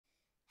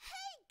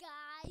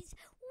guys,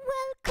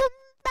 welcome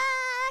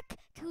back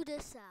to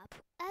this app.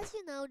 As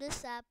you know,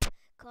 this app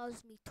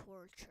caused me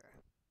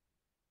torture.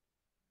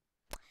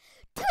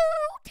 2,000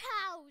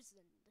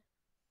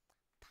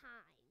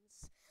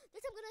 times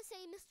that I'm gonna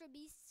say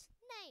MrBeast's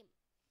name.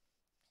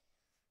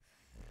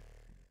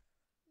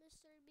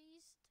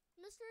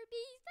 Mr.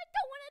 Beast, I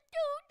don't wanna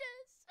do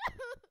this.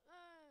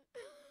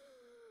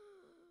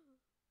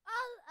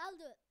 I'll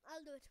do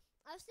it.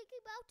 I was thinking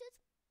about it.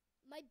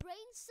 My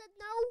brain said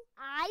no.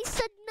 I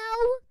said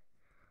no.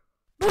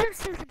 But I'm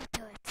still gonna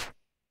do it.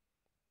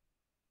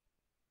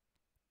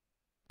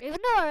 Even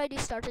though I already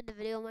started the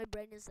video, my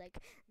brain is like,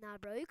 nah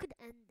bro, you could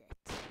end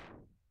it.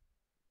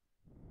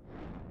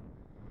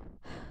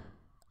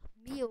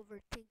 Me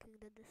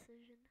overthinking the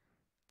decision.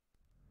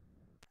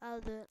 I'll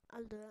do it.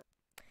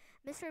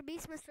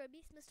 MrBeast, Mr.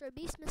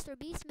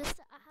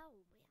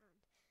 Ow, my hand.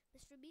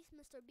 MrBeast,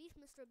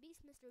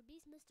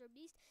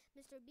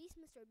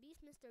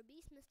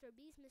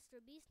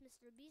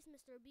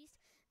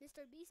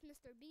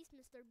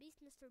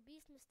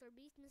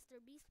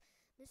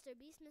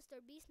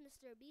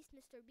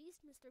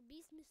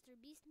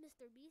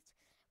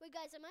 Wait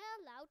guys, am I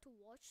allowed to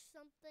watch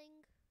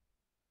something?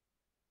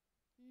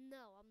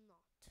 No, I'm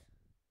not.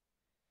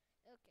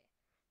 Okay.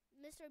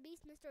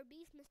 MrBeast,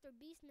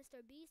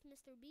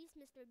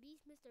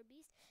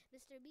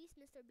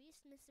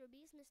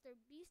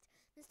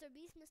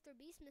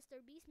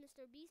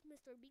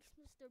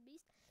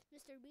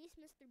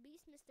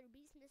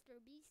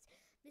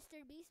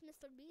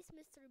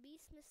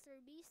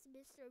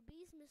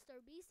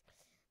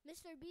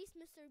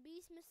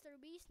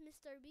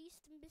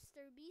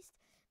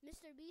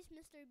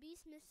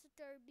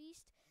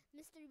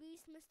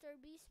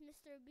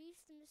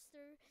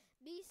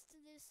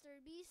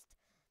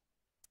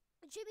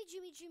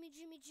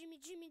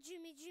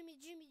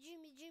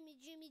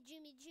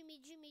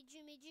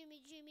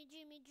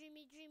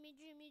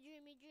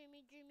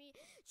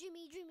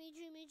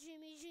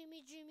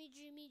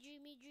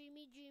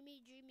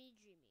 Jimmy.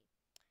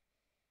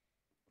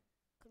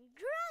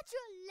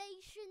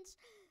 Congratulations.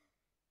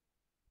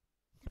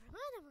 Never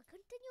mind, I'm gonna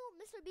continue.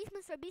 MrBeast,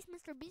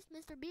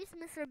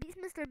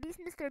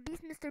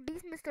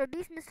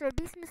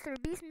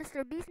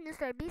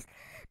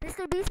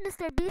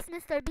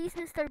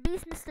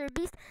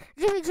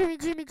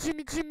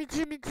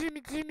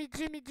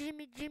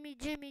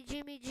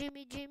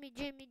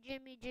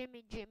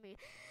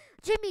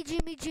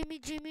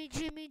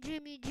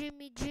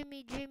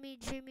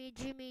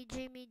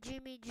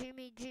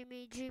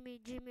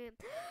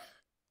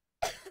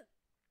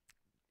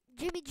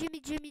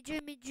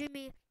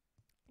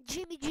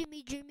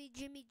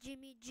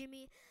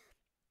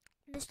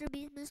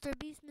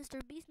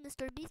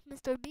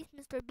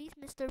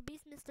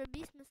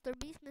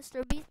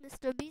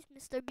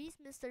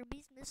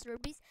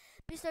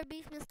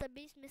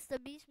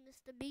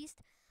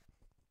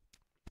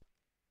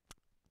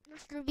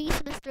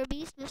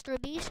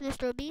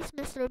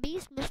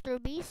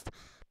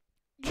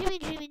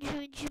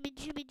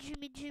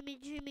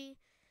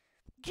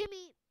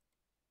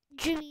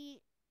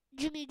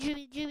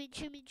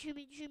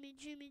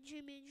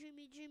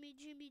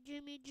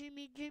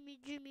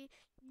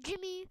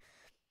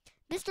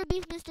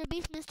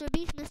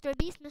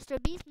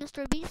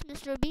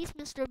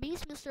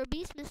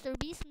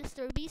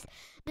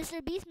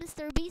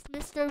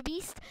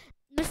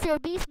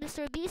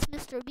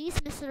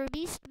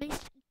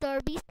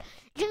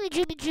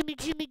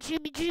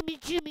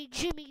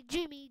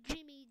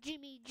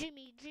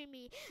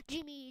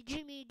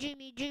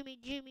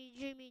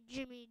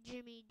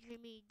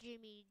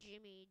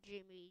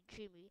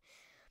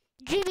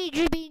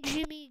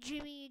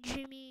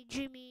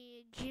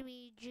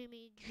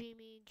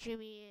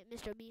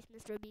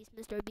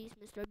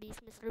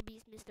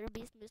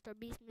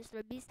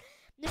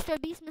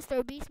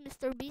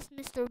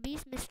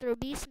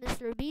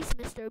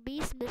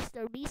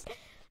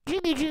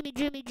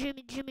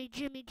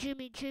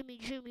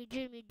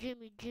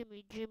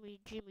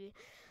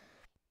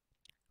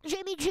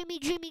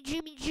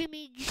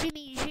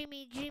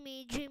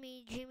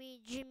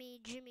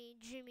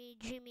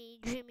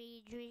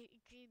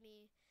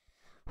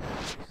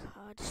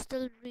 God,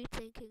 still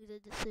rethinking the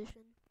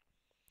decision.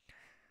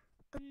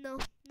 No,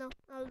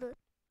 I'll do it.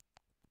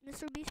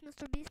 MrBeast.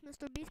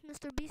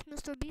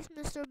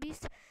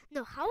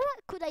 No,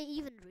 could I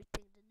even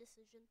rethink the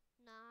decision?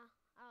 Nah,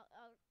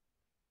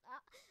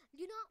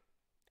 you know,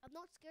 I'm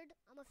not scared.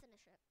 I'm gonna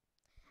finish it.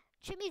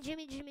 Jimmy.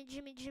 Jimmy.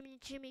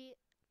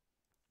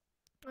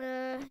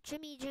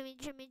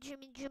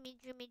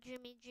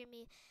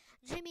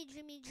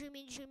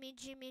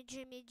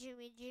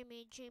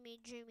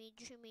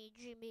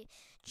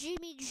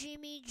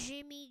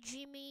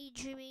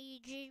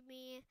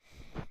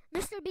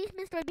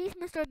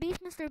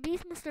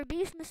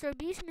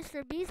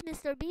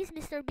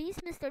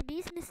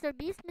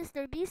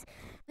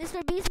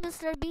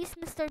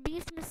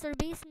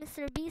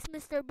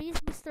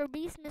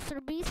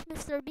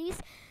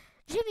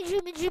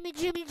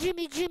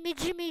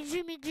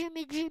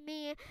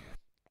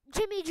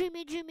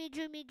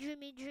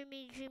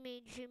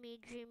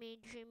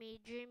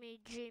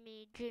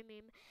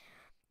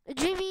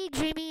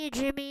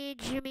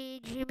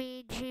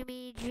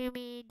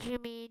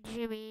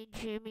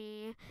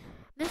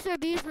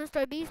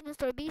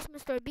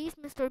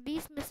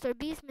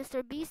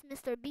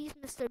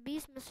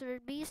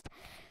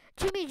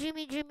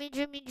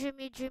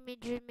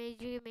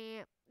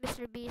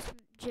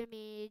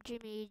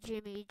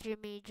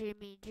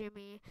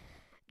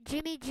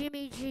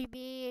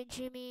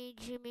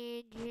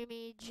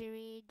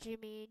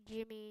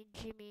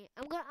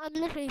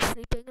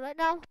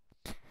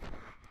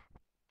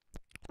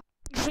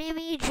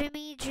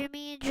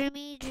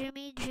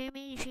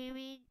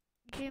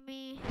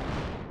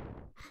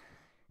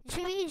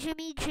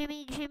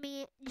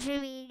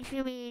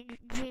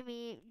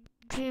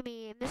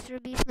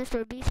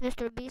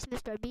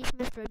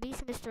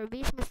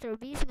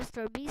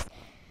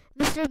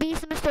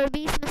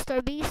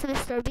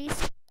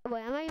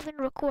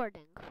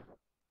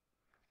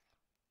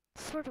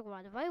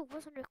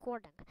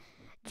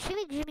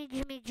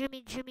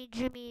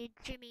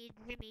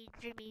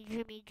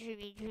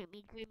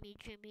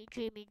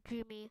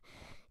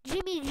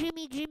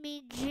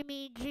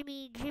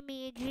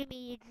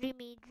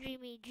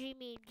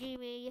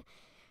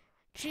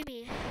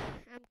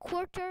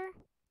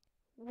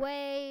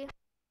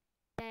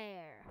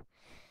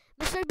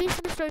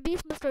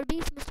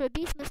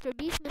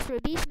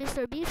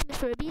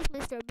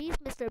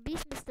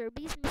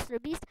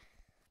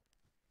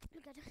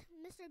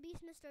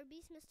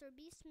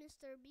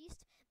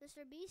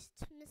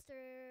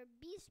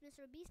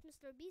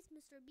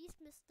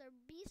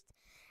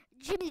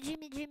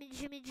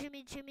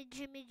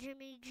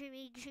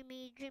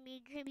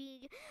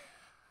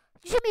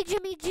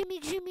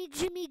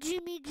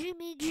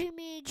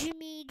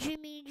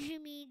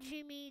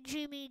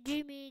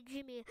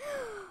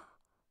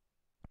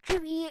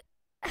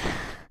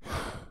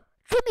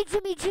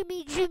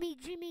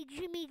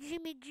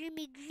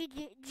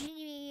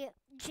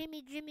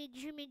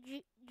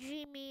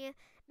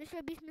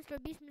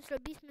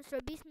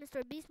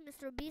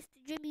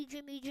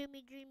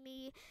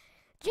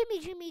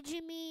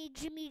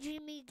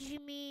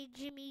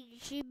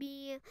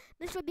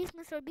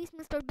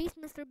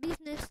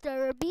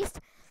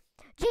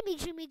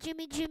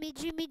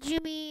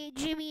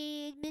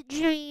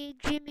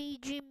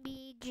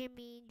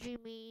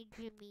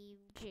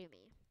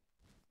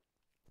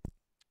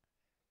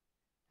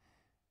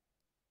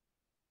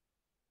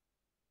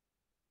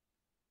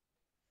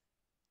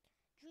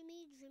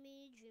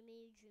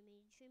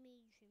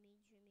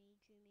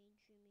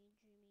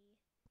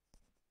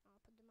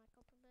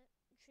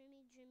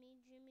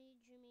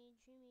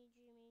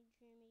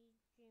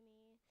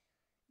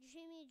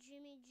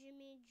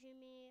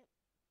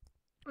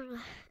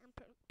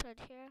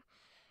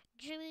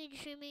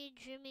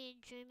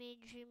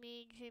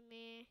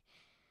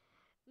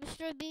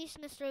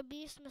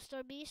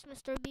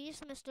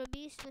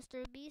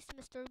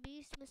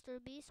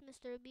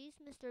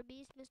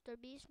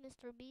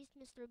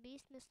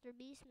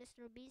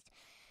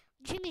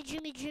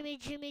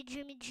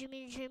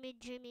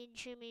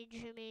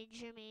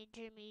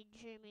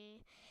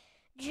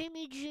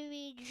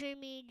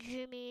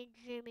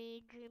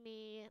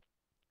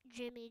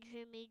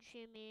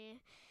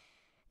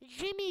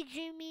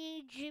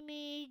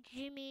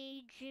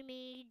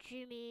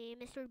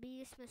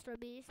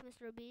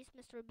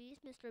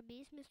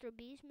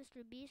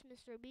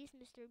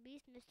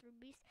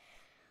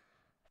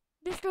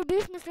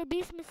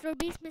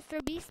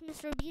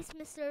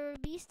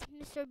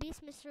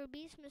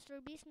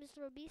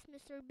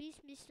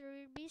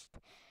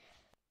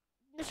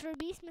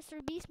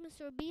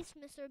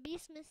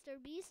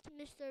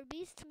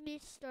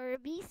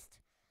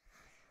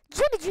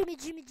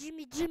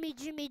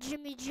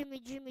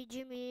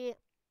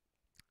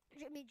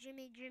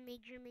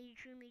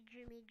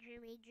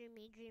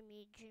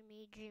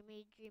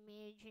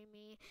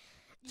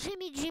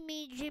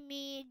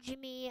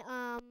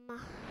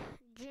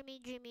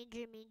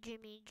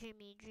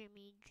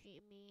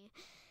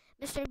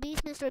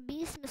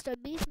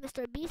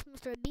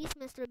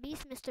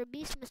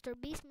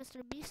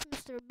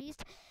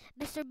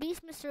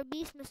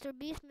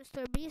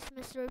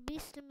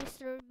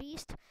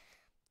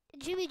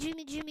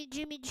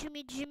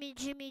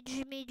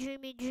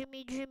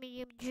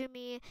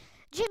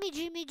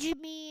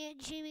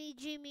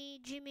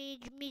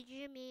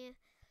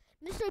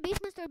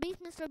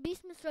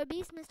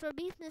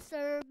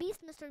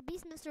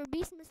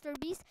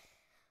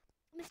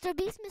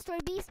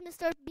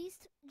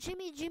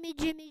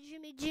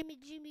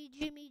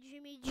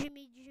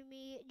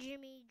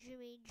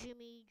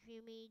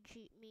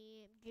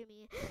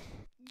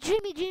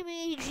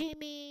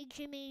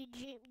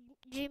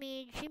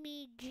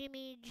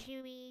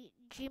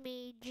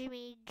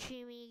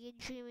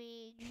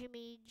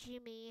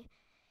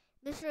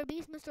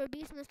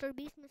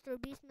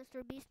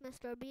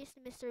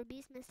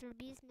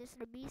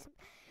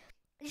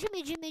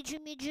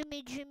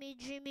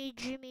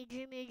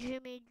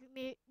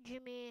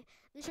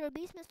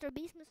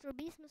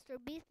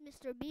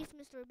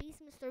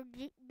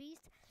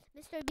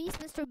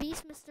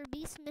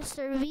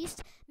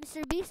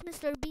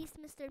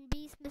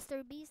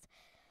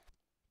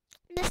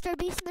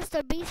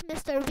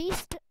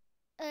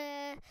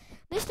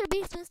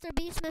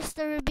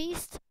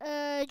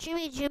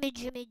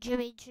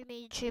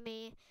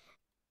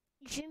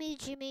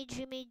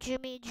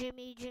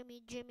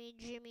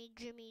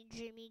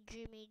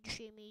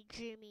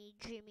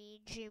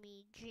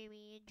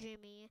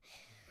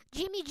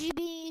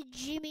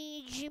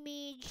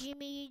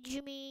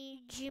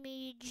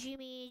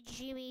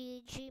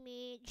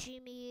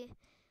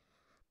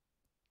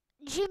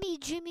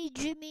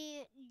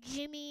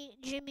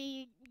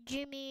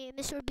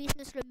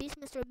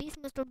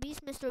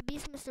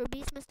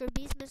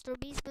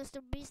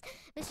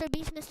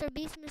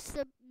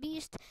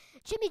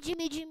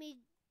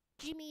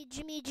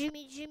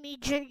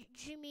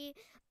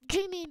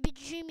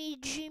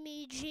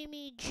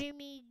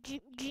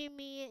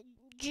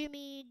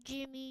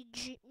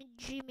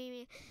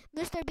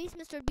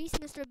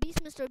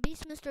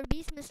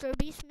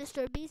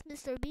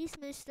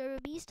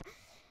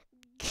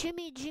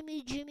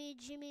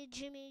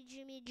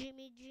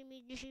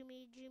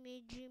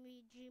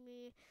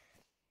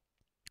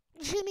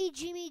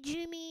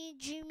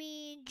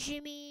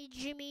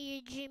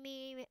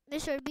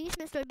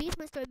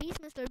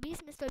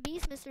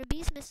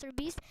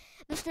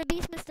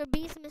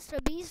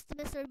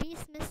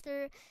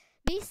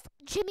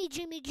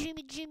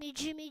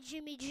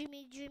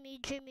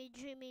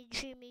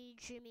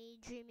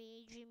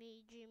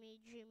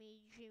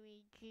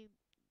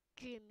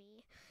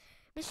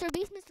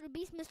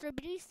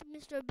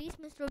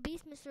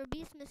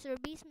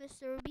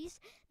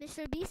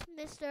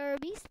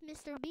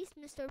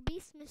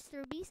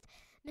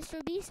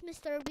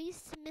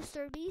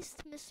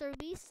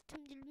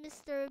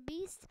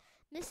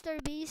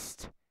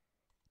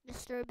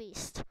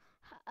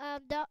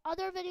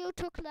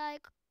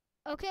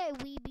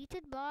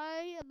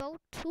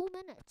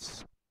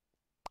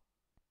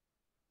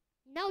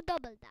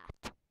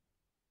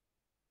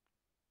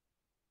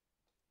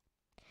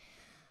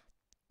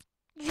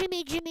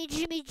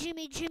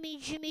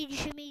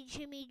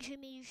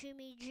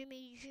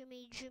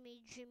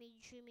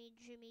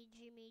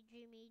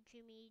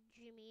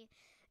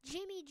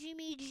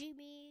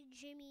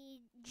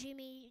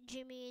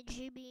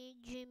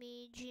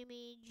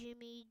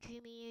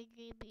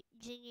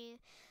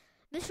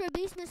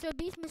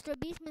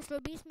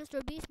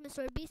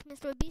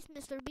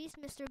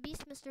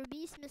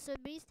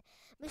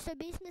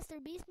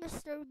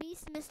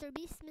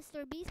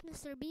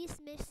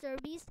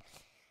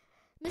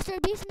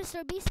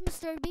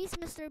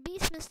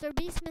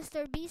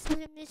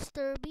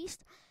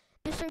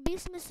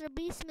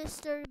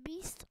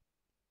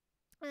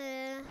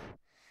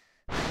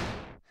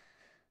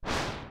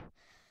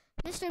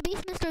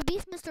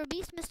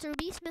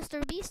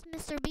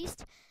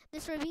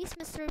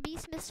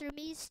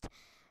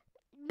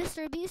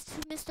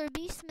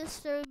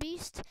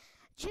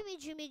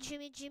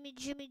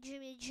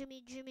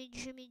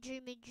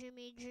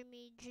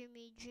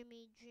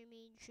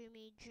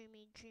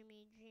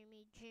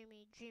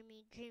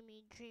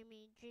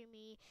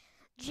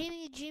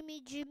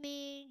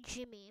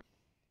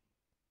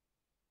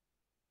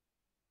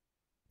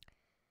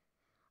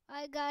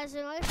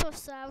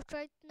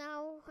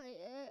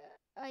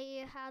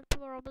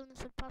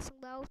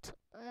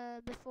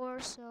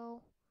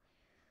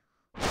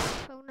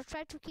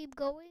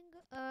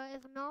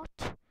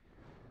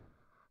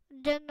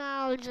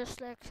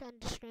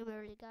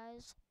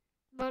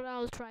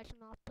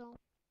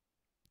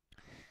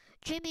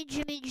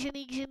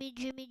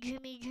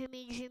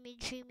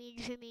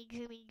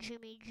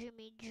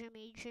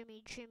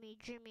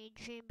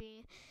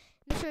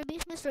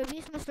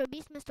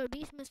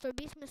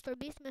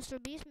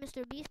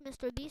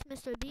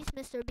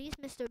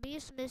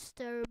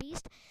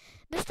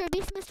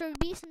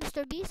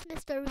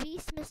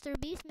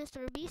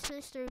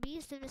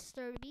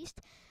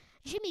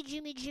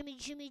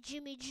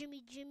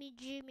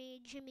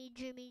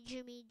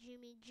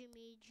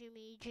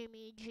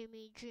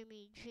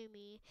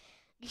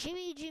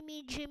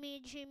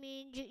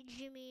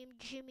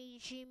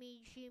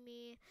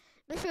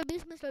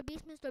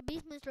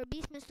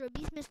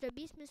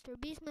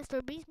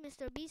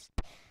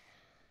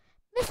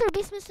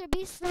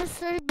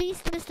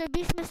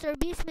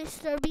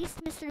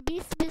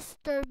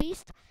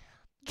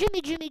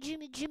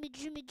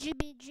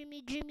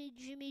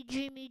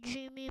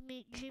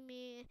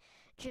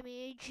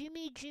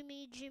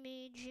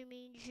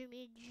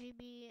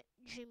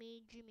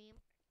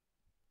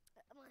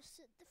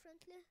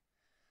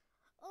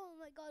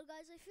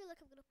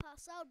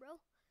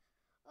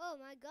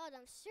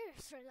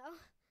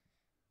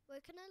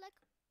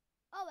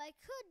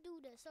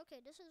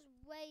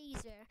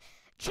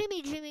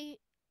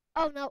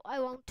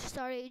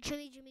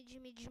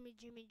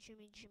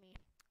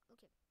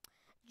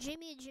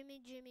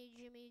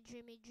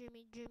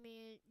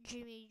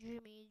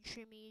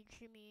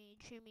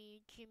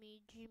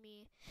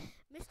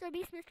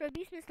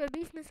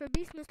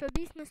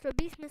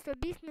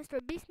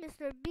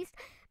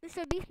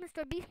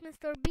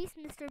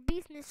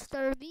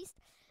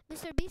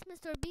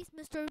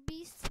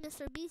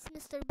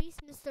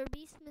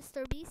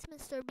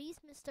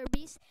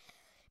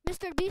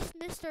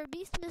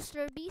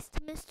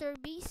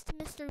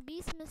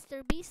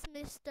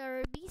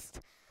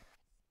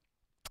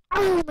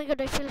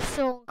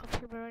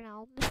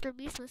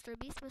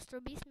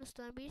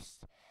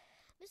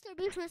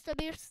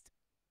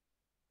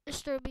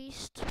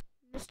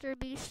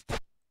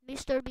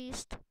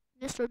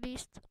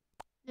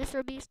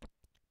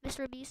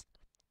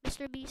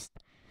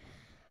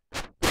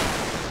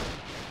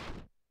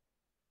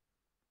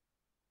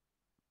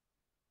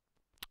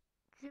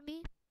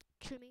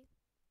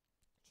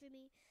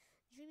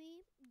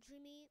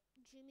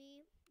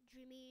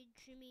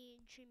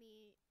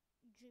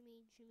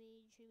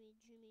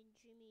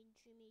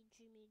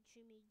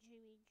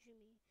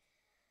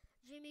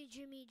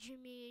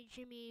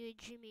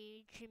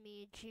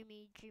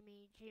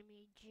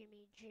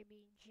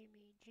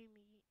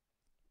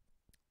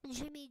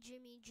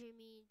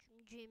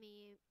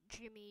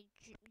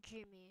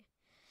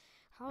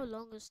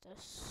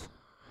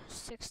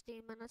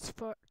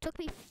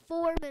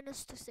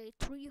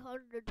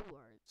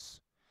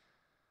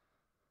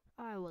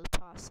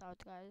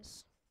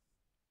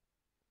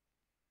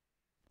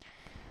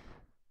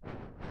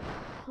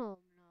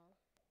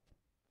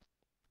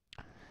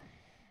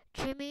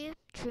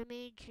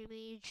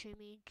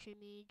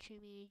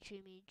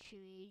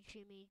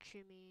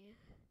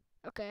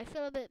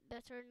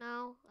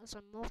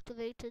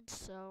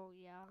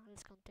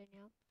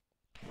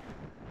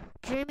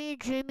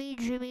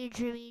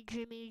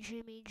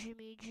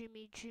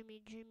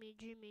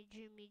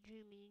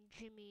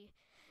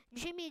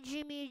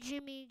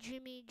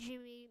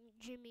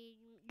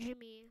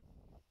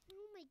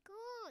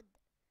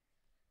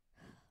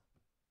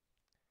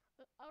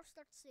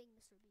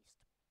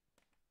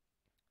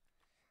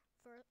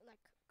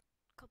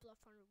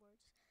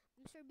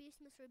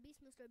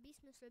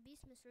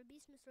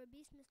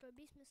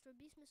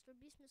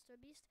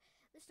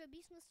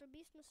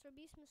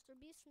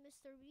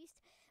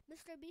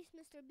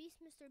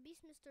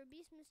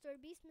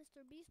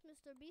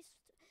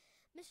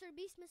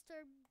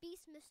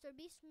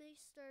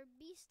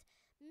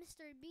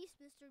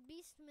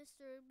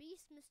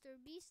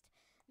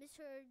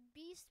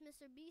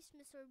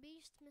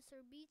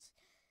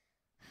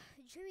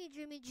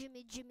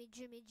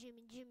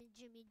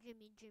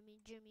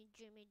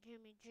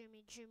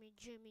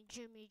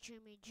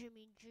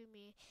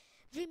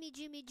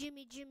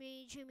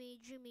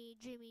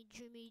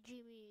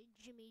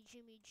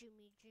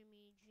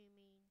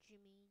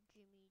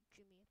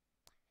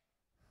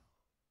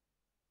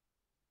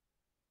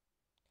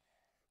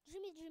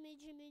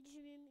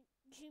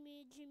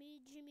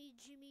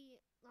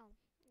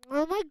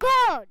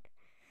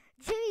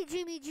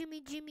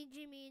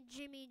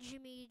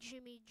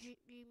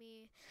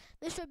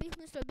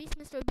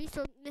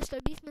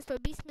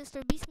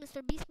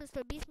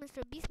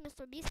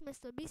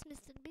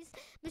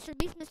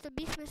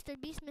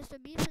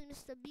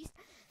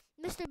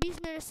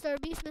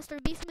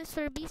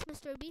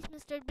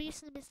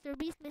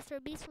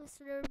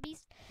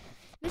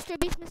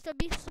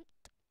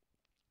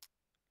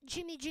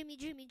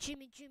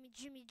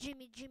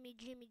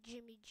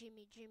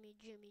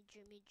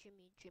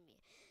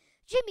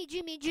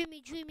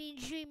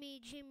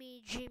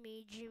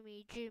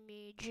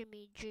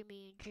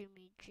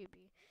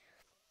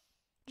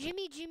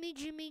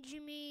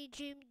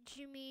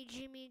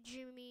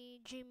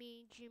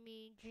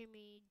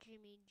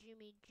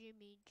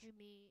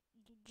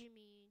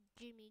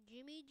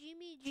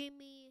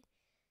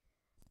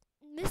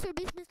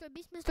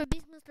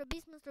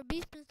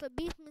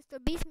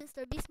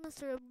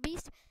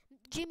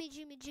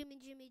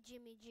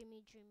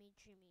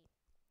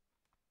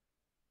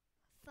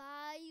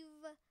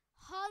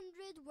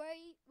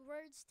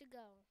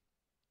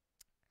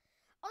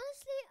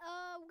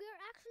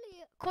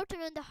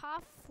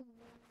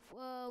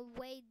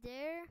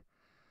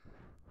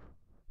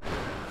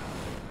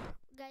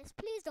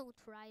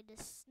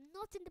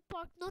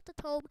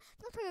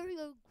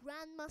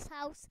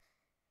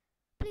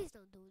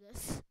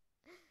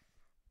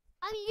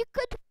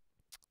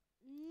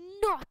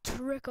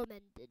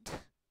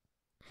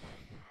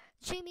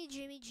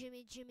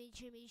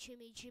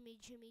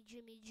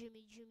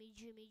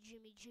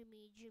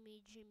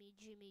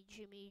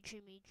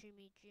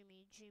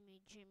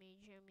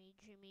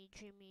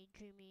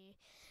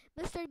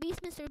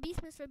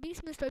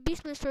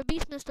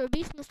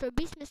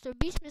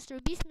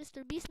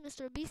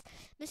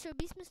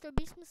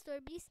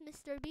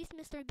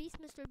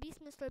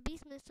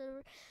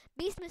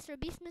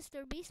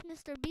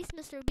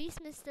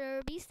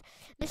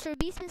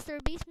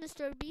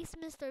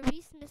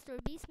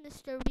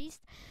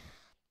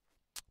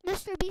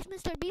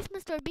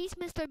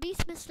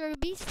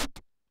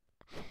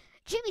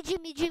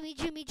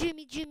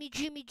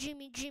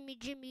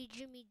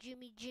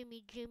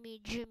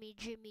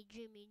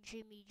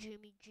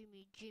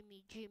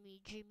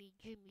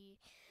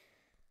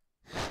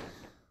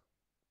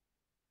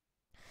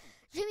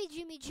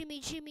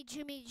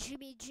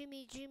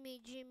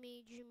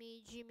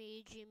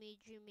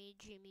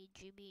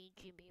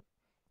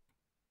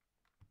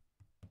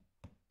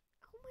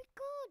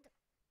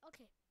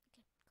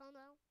 calm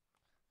down.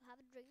 I'll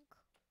have a drink.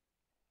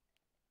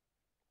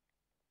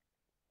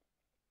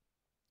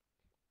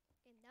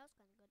 And that was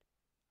kind of good.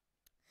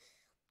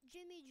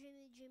 Jimmy,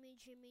 Jimmy, Jimmy,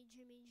 Jimmy,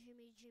 Jimmy,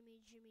 Jimmy,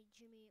 Jimmy, Jimmy,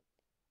 Jimmy.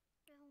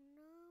 Oh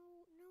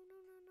no, no, no,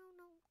 no, no,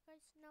 no,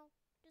 guys, no.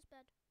 This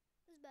bed.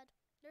 This bed.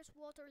 There's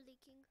water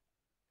leaking.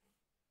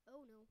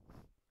 Oh no.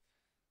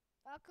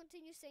 I'll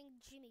continue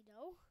saying Jimmy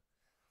though.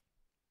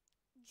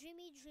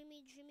 Jimmy,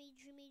 Jimmy, Jimmy,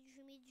 Jimmy,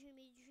 Jimmy,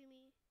 Jimmy,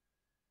 Jimmy.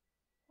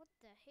 What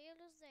the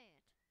hell is that?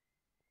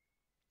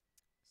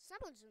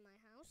 Someone's in my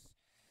house.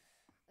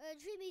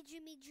 Jimmy,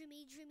 Jimmy,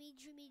 Jimmy, Jimmy,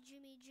 Jimmy,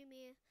 Jimmy,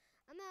 Jimmy.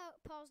 I'm gonna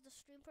pause the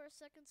stream for a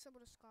second.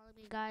 Someone is calling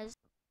me, guys.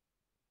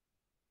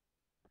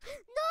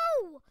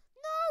 No!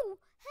 No!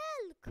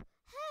 Help!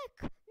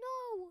 Heck!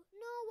 No!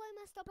 No! I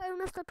messed up. I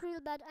messed up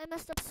real bad. I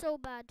messed up so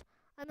bad.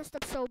 I messed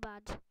up so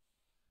bad.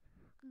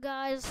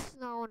 Guys,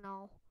 no,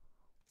 no.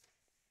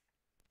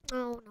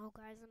 Oh no,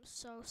 guys, I'm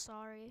so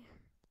sorry.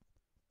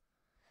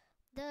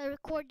 The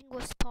recording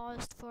was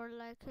paused for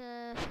like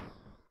a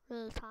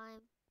little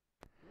time.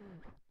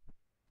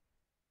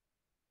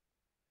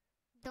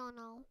 Don't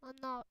know. I'm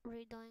not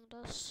redoing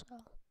this.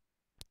 So.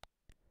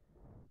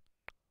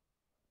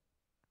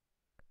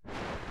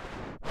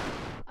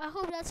 I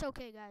hope that's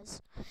okay,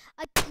 guys.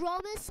 I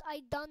promise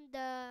I done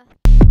the